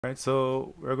Right,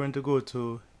 so we're going to go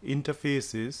to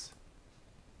interfaces,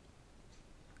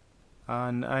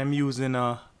 and I'm using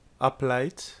a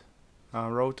lite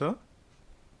router.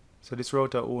 So this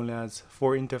router only has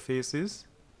 4 interfaces.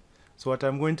 So what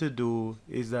I'm going to do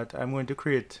is that I'm going to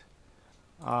create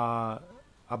a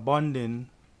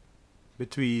bonding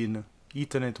between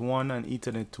Ethernet 1 and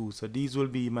Ethernet 2. So these will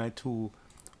be my two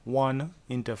WAN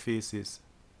interfaces.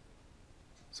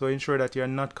 So ensure that you're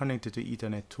not connected to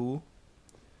Ethernet 2.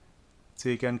 So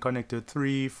you can connect to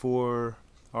 3, 4,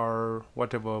 or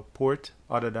whatever port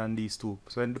other than these two.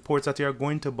 So in the ports that you're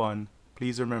going to bond,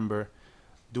 please remember,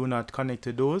 do not connect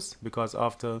to those, because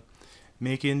after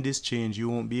making this change, you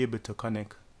won't be able to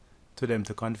connect to them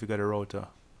to configure the router.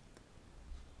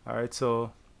 Alright,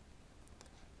 so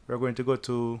we're going to go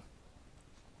to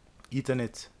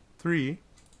Ethernet 3,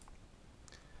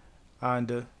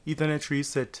 and Ethernet 3 is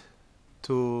set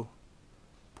to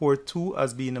port 2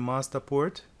 as being the master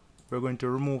port. We're going to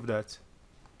remove that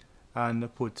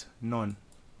and put none.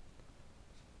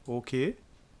 Okay,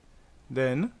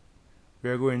 then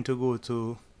we're going to go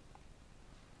to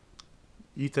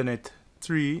Ethernet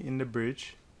 3 in the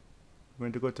bridge. We're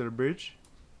going to go to the bridge,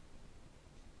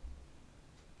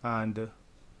 and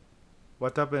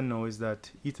what happened now is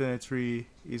that Ethernet 3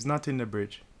 is not in the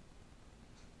bridge.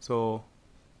 So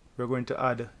we're going to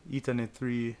add Ethernet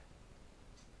 3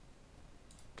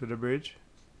 to the bridge.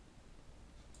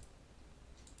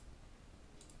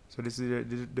 So this is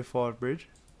the default bridge.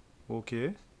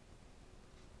 Okay.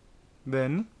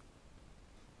 Then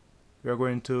we are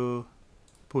going to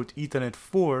put Ethernet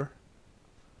 4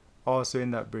 also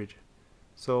in that bridge.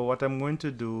 So what I'm going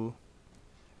to do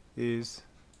is,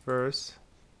 first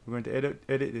we're going to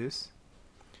edit this,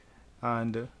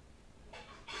 and we're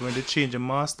going to change the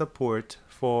master port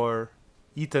for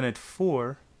Ethernet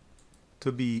 4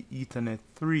 to be Ethernet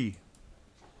 3.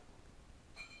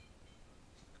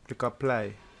 Click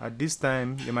apply. At this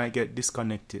time you might get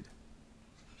disconnected.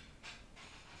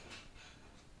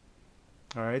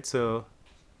 Alright, so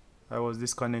I was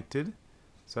disconnected,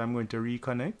 so I'm going to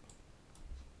reconnect.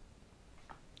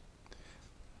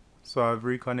 So I've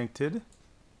reconnected.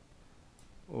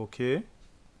 Okay.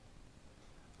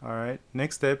 Alright,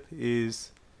 next step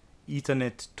is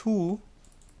Ethernet 2.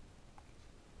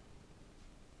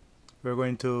 We're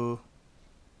going to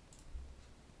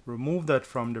remove that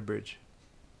from the bridge.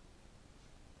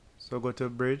 So go to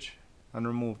bridge and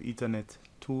remove Ethernet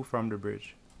 2 from the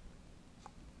bridge.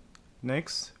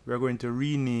 Next, we're going to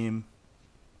rename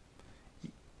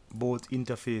both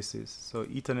interfaces. So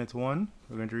Ethernet 1,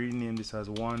 we're going to rename this as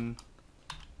 1,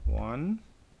 1.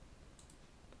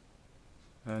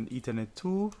 And Ethernet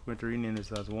 2, we're going to rename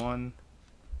this as 1,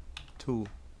 2.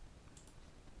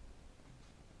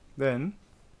 Then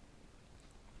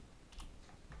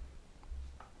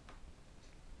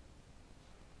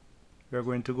we're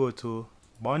going to go to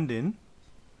bonding.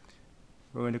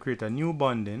 We're going to create a new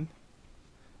bonding.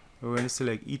 We're going to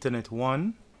select Ethernet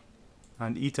 1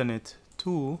 and Ethernet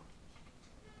 2,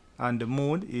 and the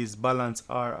mode is balance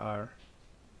RR.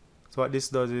 So what this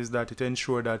does is that it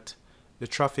ensures that the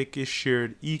traffic is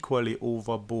shared equally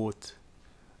over both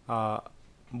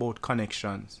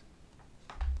connections.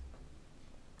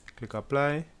 Click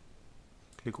apply,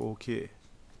 click OK.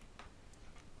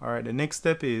 Alright, the next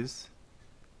step is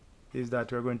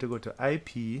that we're going to go to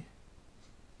IP,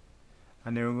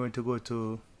 and then we're going to go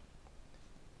to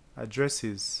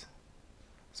addresses.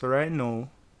 So right now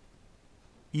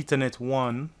Ethernet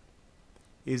 1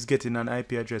 is getting an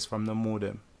IP address from the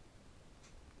modem.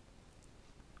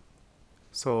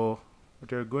 So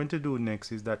what we're going to do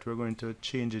next is that we're going to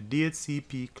change the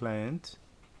dhcp client,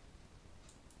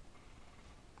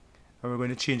 and we're going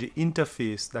to change the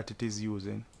interface that it is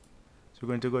using. So we're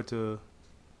going to go to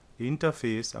the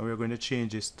interface, and we're going to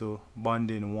change this to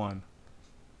bonding 1.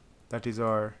 That is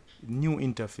our new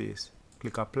interface.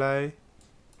 Click apply,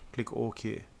 click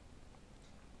OK.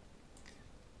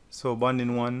 So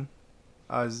bonding 1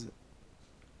 has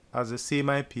the same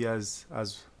IP as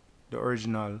the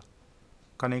original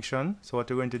connection. So what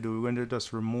we're going to do, we're going to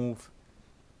just remove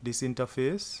this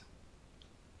interface.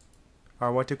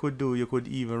 Or what you could do, you could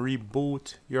even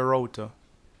reboot your router,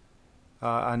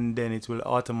 and then it will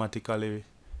automatically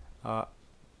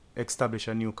establish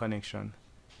a new connection.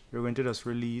 We're going to just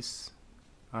release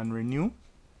and renew,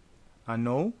 and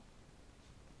now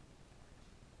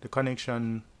the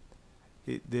connection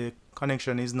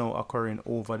is now occurring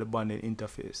over the bonding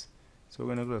interface. So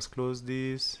we're going to just close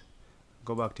this,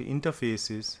 go back to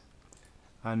interfaces,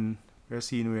 and we're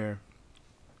seeing where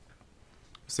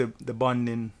the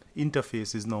bonding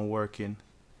interface is now working.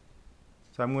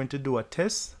 So I'm going to do a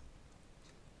test.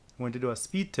 I'm going to do a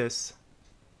speed test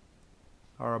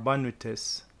or a bandwidth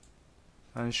test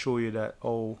and show you that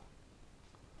how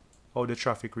the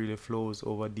traffic really flows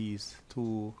over these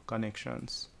two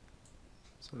connections.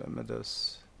 So let me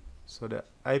just, so the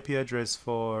IP address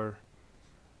for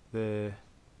the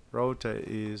router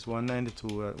is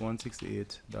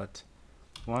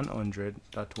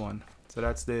 192.168.100.1. so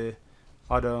that's the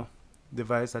other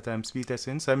device that I'm speed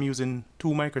testing. So I'm using two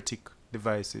MikroTik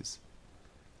devices,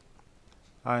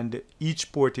 and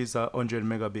each port is 100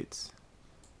 megabits.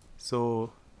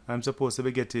 So I'm supposed to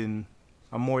be getting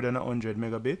more than 100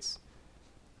 megabits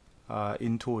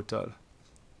in total.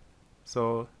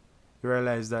 So you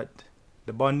realize that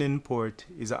the bonding port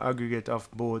is an aggregate of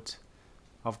both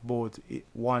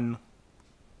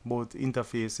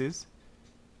interfaces.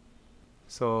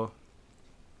 So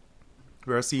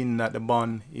we're seeing that the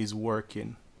bond is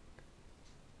working.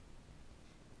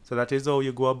 So that is how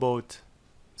you go about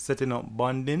setting up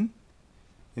bonding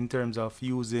in terms of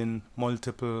using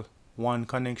multiple WAN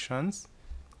connections.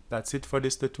 That's it for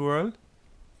this tutorial.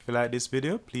 If you like this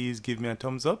video, please give me a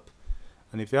thumbs up,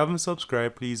 and if you haven't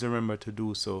subscribed, please remember to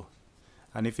do so,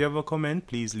 and if you have a comment,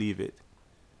 please leave it.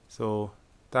 So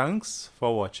thanks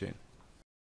for watching.